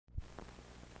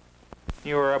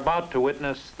You are about to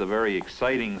witness the very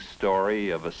exciting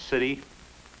story of a city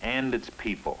and its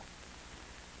people.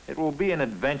 It will be an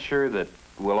adventure that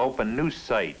will open new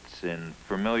sights in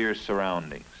familiar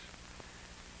surroundings.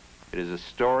 It is a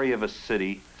story of a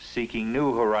city seeking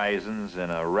new horizons in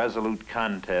a resolute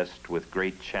contest with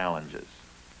great challenges.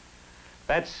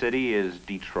 That city is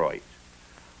Detroit,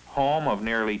 home of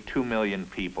nearly 2 million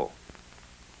people.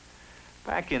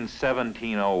 Back in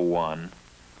 1701,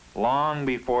 long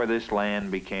before this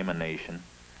land became a nation,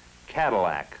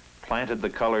 Cadillac planted the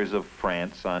colors of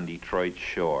France on Detroit's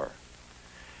shore.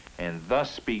 And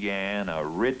thus began a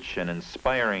rich and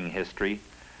inspiring history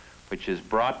which has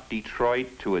brought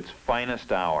Detroit to its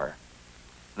finest hour,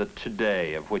 the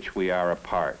today of which we are a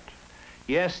part.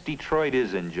 Yes, Detroit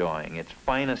is enjoying its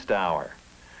finest hour.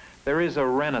 There is a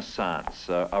renaissance,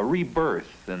 a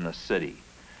rebirth in the city.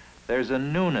 There's a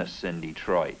newness in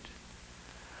Detroit.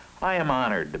 I am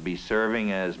honored to be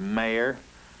serving as mayor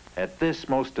at this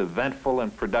most eventful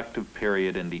and productive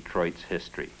period in Detroit's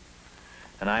history.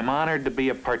 And I'm honored to be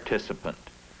a participant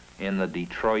in the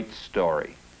Detroit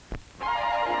story.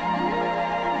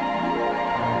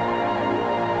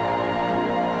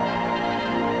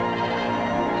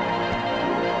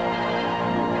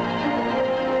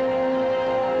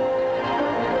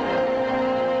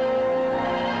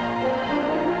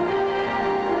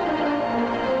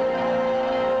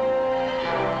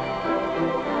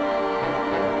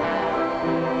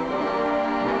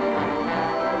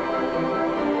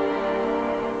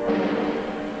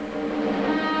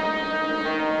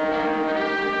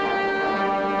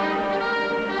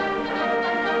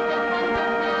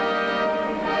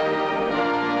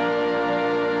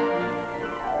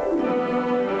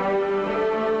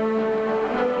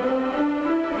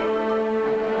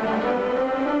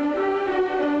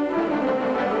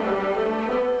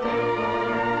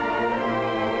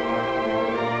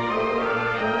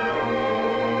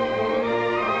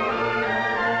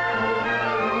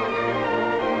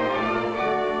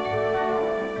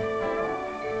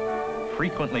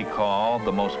 Frequently called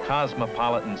the most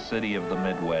cosmopolitan city of the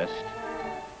Midwest,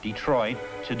 Detroit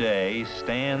today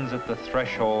stands at the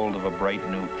threshold of a bright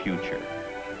new future,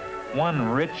 one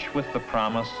rich with the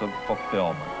promise of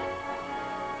fulfillment.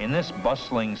 In this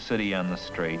bustling city on the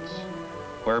Straits,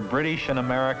 where British and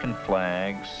American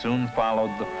flags soon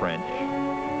followed the French,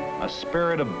 a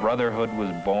spirit of brotherhood was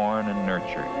born and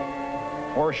nurtured,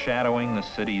 foreshadowing the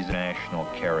city's national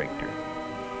character.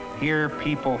 Here,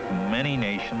 people from many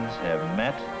nations have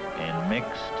met and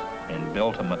mixed and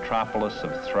built a metropolis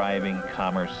of thriving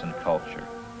commerce and culture.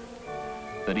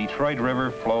 The Detroit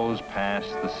River flows past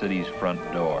the city's front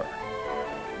door,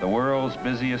 the world's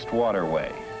busiest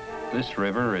waterway. This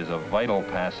river is a vital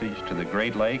passage to the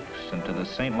Great Lakes and to the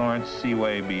St. Lawrence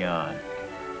Seaway beyond.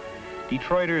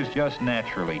 Detroiters just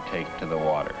naturally take to the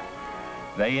water.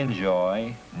 They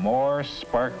enjoy more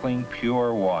sparkling,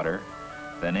 pure water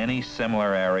than any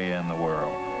similar area in the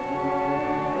world.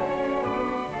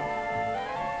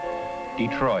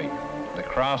 Detroit, the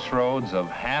crossroads of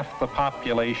half the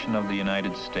population of the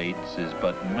United States, is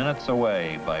but minutes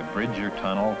away by bridge or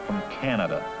tunnel from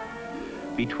Canada.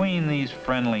 Between these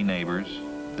friendly neighbors,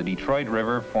 the Detroit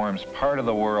River forms part of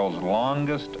the world's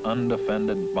longest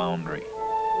undefended boundary.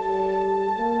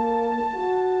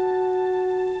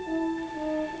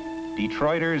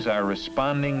 Detroiters are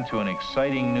responding to an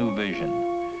exciting new vision.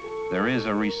 There is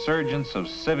a resurgence of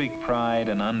civic pride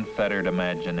and unfettered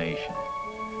imagination.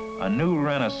 A new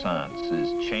renaissance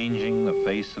is changing the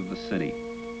face of the city.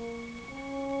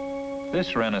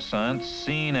 This renaissance,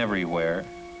 seen everywhere,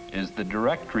 is the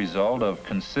direct result of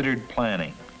considered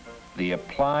planning, the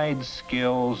applied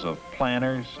skills of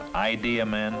planners, idea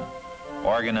men,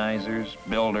 organizers,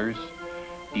 builders,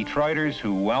 Detroiters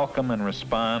who welcome and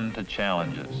respond to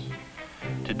challenges.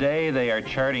 Today, they are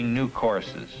charting new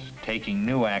courses, taking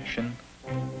new action,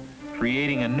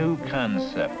 creating a new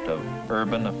concept of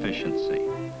urban efficiency.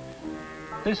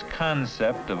 This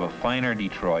concept of a finer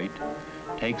Detroit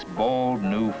takes bold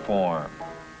new form.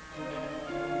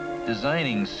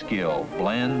 Designing skill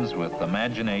blends with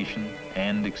imagination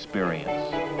and experience.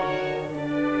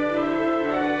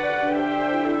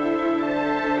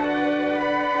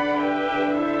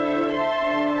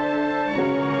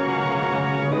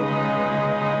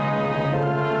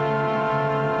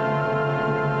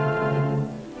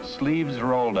 Sleeves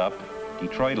rolled up,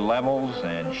 Detroit levels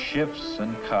and shifts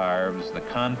and carves the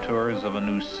contours of a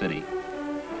new city,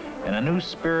 and a new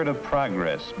spirit of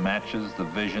progress matches the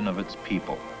vision of its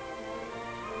people.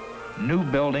 New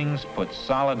buildings put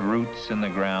solid roots in the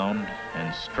ground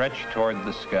and stretch toward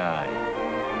the sky.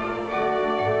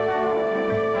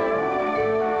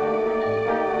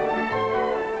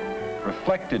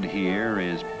 reflected here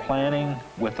is planning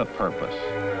with a purpose.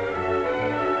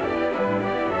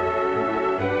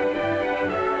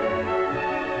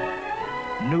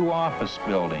 New office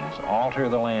buildings alter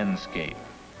the landscape,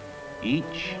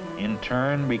 each in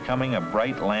turn becoming a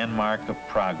bright landmark of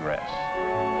progress.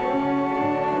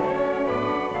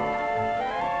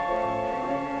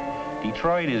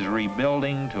 Detroit is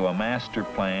rebuilding to a master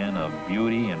plan of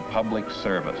beauty and public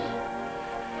service.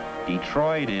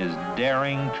 Detroit is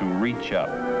daring to reach up.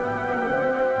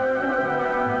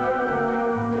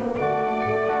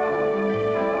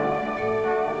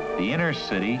 The inner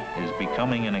city is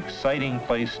becoming an exciting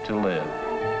place to live.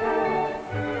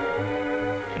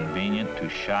 Convenient to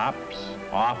shops,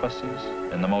 offices,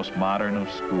 and the most modern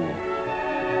of schools.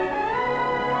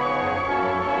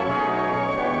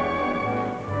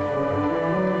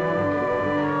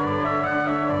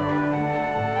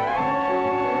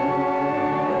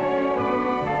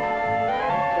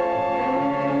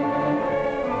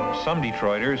 Some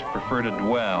Detroiters prefer to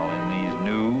dwell in these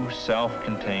new,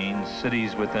 self-contained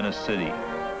cities within a city.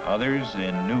 Others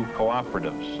in new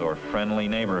cooperatives or friendly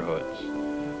neighborhoods.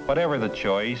 Whatever the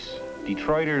choice,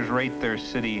 Detroiters rate their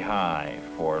city high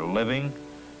for living,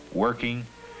 working,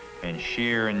 and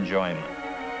sheer enjoyment.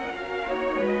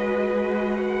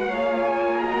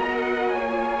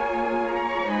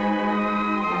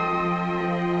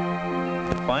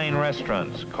 Fine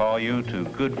restaurants call you to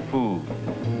good food.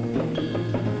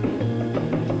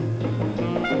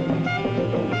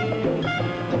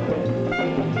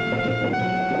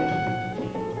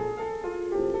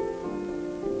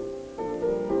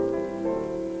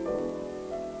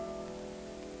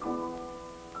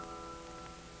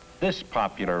 This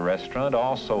popular restaurant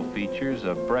also features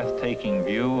a breathtaking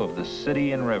view of the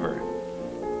city and river.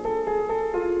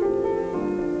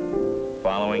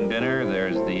 Following dinner,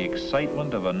 there's the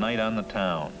excitement of a night on the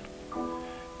town.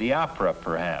 The opera,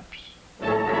 perhaps.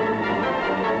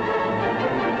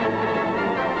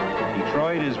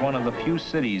 Detroit is one of the few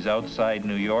cities outside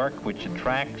New York which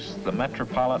attracts the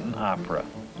Metropolitan Opera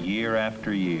year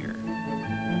after year.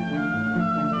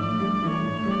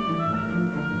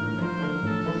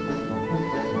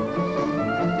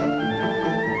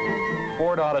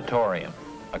 Ford Auditorium,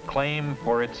 acclaimed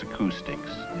for its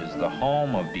acoustics, is the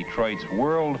home of Detroit's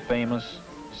world-famous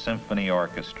symphony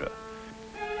orchestra.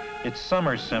 Its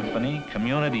summer symphony,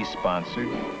 community-sponsored,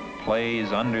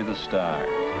 plays under the stars.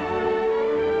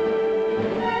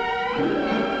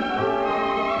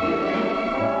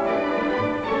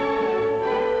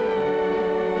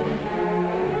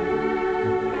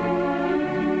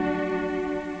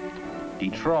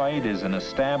 Detroit is an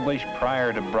established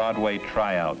prior to Broadway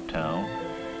tryout town,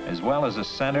 as well as a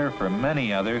center for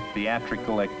many other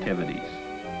theatrical activities.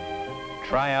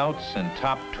 Tryouts and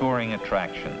top touring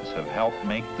attractions have helped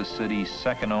make the city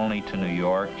second only to New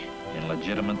York in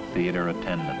legitimate theater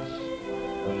attendance.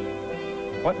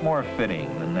 What more fitting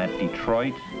than that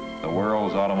Detroit, the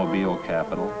world's automobile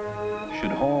capital,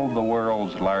 should hold the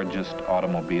world's largest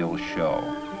automobile show.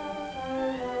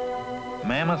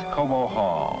 Mammoth Cobo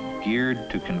Hall, geared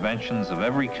to conventions of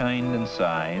every kind and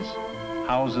size,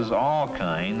 houses all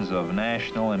kinds of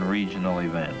national and regional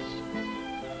events.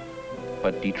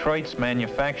 But Detroit's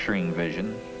manufacturing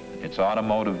vision, its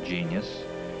automotive genius,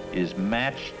 is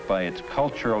matched by its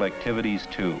cultural activities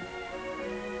too.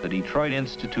 The Detroit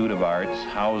Institute of Arts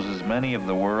houses many of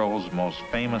the world's most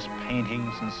famous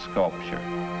paintings and sculpture.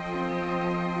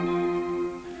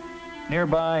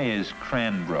 Nearby is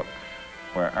Cranbrook,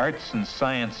 where arts and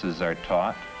sciences are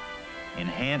taught,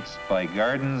 enhanced by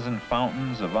gardens and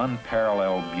fountains of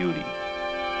unparalleled beauty.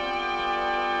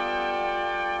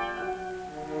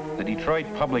 The Detroit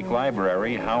Public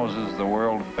Library houses the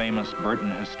world-famous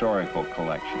Burton Historical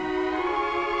Collection.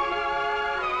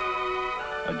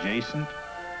 Adjacent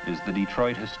is the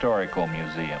Detroit Historical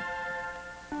Museum.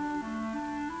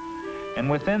 And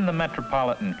within the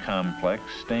metropolitan complex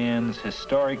stands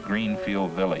historic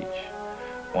Greenfield Village,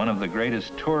 one of the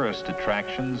greatest tourist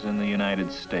attractions in the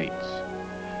United States.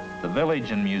 The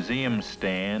village and museum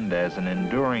stand as an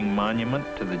enduring monument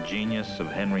to the genius of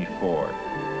Henry Ford.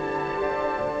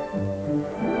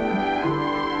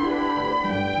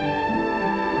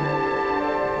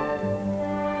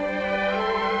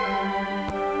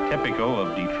 Typical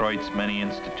of Detroit's many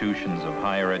institutions of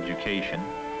higher education,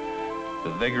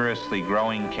 the vigorously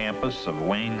growing campus of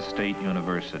Wayne State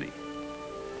University.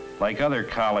 Like other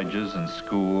colleges and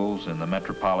schools in the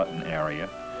metropolitan area,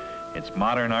 its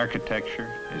modern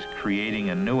architecture is creating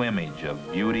a new image of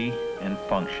beauty and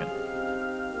function.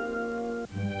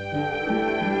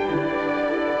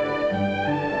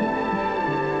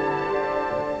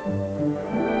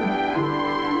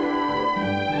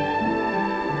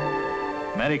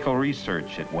 medical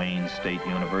research at Wayne State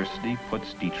University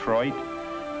puts Detroit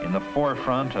in the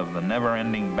forefront of the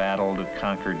never-ending battle to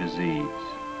conquer disease.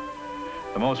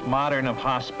 The most modern of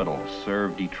hospitals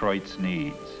serve Detroit's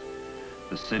needs.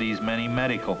 The city's many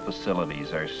medical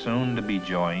facilities are soon to be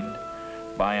joined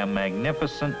by a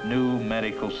magnificent new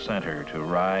medical center to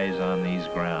rise on these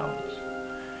grounds.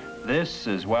 This,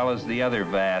 as well as the other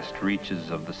vast reaches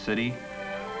of the city,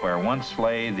 where once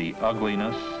lay the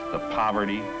ugliness, the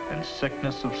poverty, and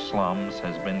sickness of slums,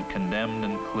 has been condemned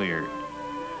and cleared.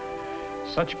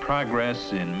 Such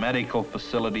progress in medical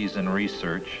facilities and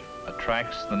research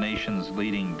attracts the nation's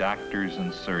leading doctors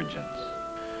and surgeons.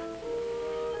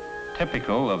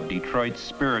 Typical of Detroit's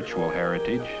spiritual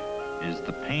heritage is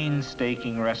the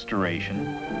painstaking restoration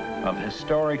of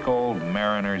historic old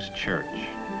Mariners Church.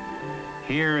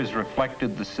 Here is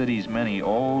reflected the city's many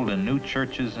old and new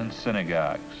churches and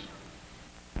synagogues.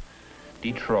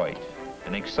 Detroit,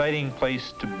 an exciting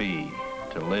place to be,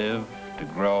 to live, to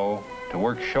grow, to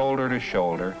work shoulder to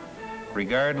shoulder,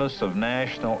 regardless of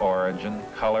national origin,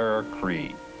 color, or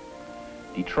creed.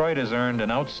 Detroit has earned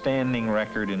an outstanding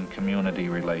record in community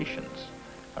relations,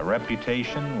 a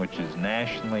reputation which is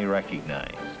nationally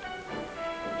recognized.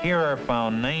 Here are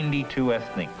found 92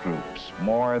 ethnic groups,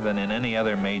 more than in any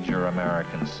other major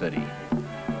American city.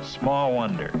 Small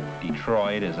wonder,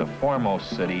 Detroit is a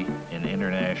foremost city in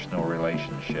international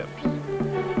relationships.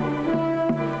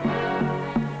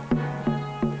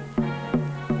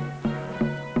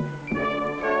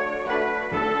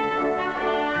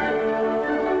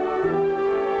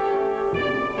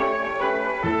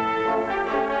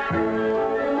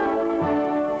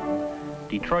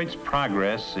 Detroit's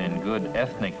progress in good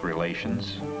ethnic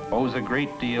relations owes a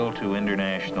great deal to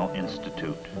International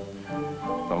Institute,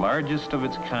 the largest of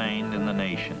its kind in the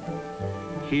nation.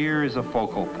 Here is a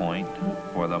focal point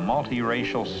for the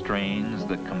multiracial strains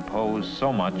that compose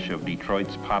so much of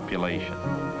Detroit's population.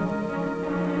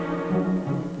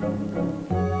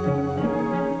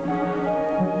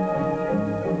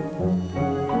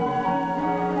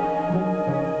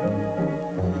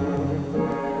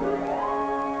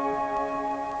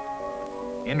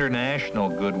 International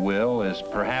goodwill is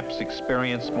perhaps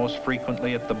experienced most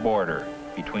frequently at the border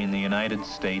between the United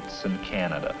States and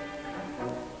Canada.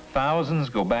 Thousands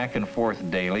go back and forth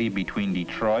daily between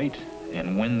Detroit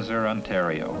and Windsor,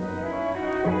 Ontario.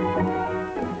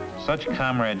 Such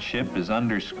comradeship is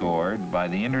underscored by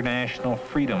the International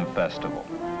Freedom Festival,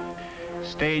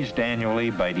 staged annually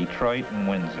by Detroit and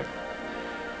Windsor.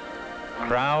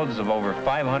 Crowds of over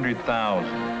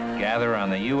 500,000 gather on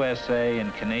the USA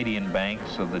and Canadian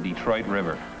banks of the Detroit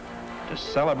River to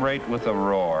celebrate with a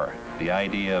roar the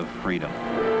idea of freedom.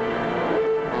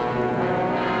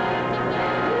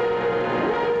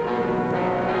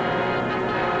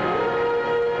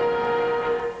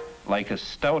 Like a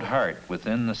stout heart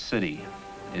within the city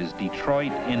is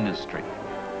Detroit industry,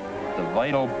 the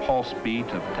vital pulse beat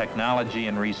of technology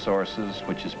and resources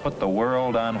which has put the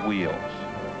world on wheels.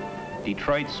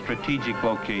 Detroit's strategic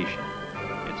location,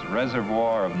 its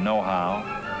reservoir of know-how,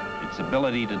 its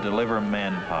ability to deliver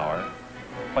manpower,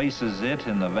 places it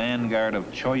in the vanguard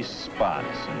of choice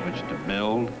spots in which to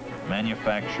build,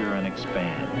 manufacture, and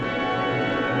expand.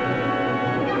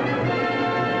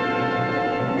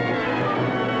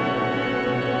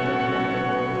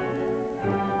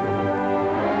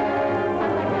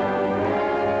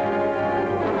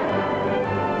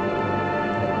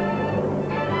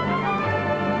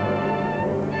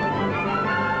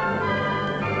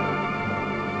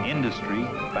 Industry,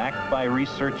 backed by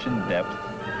research in depth,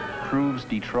 proves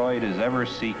Detroit is ever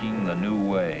seeking the new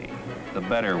way, the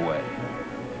better way.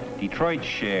 Detroit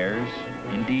shares,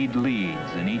 indeed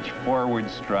leads, in each forward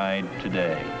stride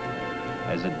today,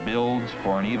 as it builds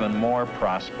for an even more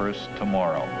prosperous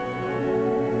tomorrow.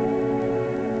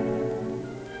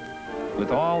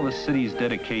 With all the city's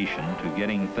dedication to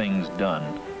getting things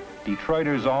done,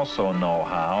 Detroiters also know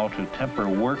how to temper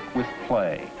work with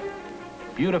play.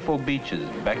 Beautiful beaches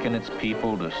beckon its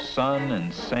people to sun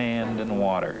and sand and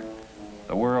water.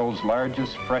 The world's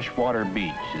largest freshwater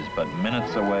beach is but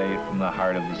minutes away from the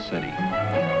heart of the city.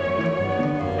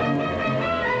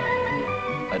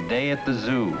 A day at the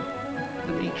zoo.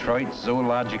 The Detroit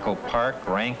Zoological Park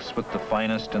ranks with the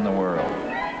finest in the world.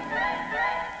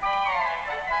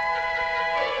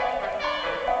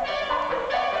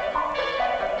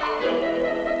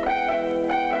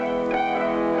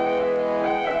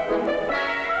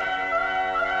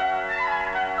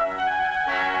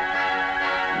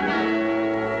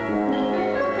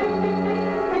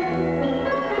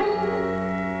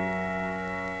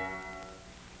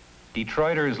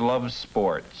 Detroiters love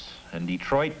sports, and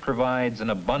Detroit provides an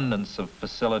abundance of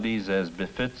facilities as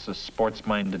befits a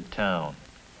sports-minded town.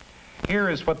 Here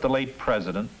is what the late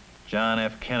President, John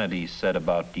F. Kennedy, said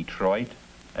about Detroit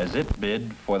as it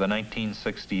bid for the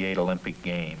 1968 Olympic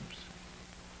Games.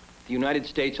 The United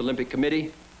States Olympic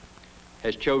Committee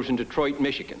has chosen Detroit,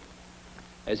 Michigan,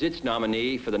 as its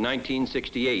nominee for the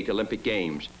 1968 Olympic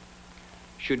Games.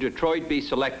 Should Detroit be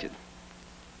selected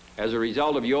as a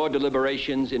result of your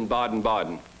deliberations in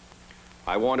Baden-Baden,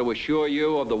 I want to assure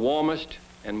you of the warmest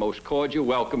and most cordial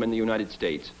welcome in the United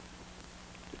States.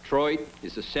 Detroit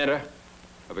is the center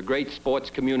of a great sports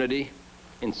community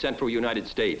in central United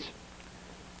States.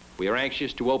 We are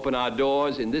anxious to open our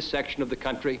doors in this section of the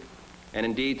country, and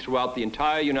indeed throughout the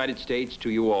entire United States, to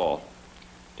you all,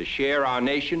 to share our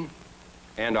nation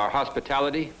and our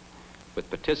hospitality with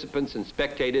participants and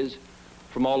spectators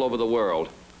from all over the world.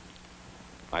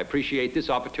 I appreciate this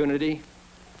opportunity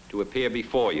to appear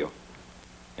before you,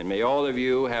 and may all of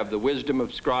you have the wisdom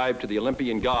ascribed to the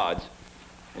Olympian gods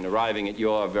in arriving at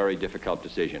your very difficult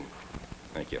decision.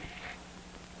 Thank you.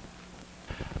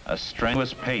 A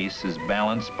strenuous pace is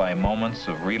balanced by moments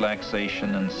of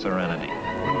relaxation and serenity.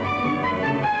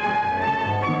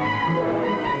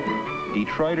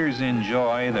 Detroiters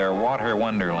enjoy their water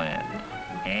wonderland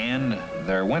and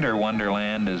their winter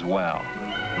wonderland as well.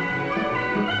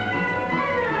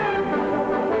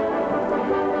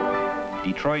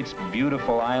 Detroit's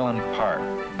beautiful Island Park,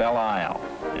 Belle Isle,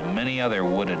 and many other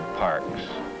wooded parks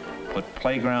put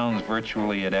playgrounds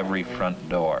virtually at every front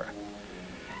door.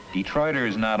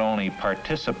 Detroiters not only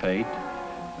participate,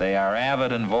 they are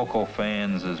avid and vocal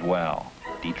fans as well.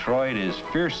 Detroit is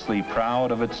fiercely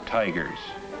proud of its Tigers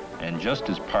and just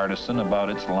as partisan about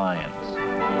its Lions.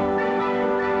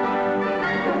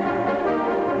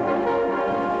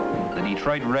 The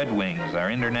Detroit Red Wings are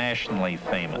internationally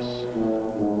famous.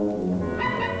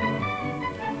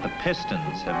 The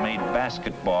Pistons have made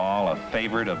basketball a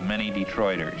favorite of many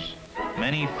Detroiters.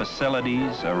 Many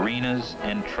facilities, arenas,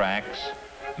 and tracks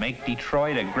make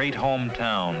Detroit a great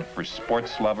hometown for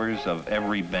sports lovers of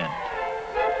every bent.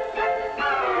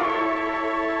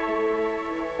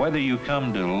 Whether you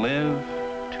come to live,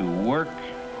 to work,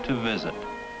 to visit,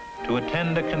 to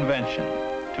attend a convention,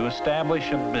 to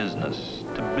establish a business,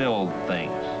 to build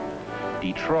things,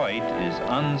 Detroit is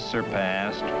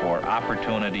unsurpassed for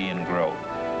opportunity and growth.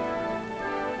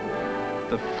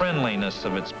 The friendliness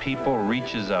of its people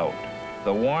reaches out,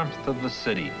 the warmth of the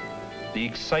city, the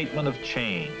excitement of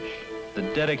change, the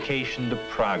dedication to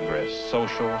progress,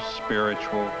 social,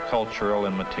 spiritual, cultural,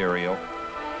 and material,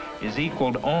 is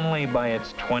equaled only by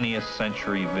its 20th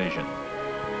century vision.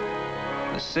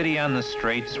 The city on the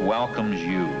Straits welcomes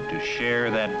you to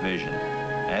share that vision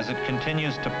as it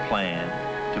continues to plan,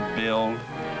 to build,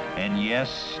 and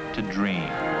yes, to dream.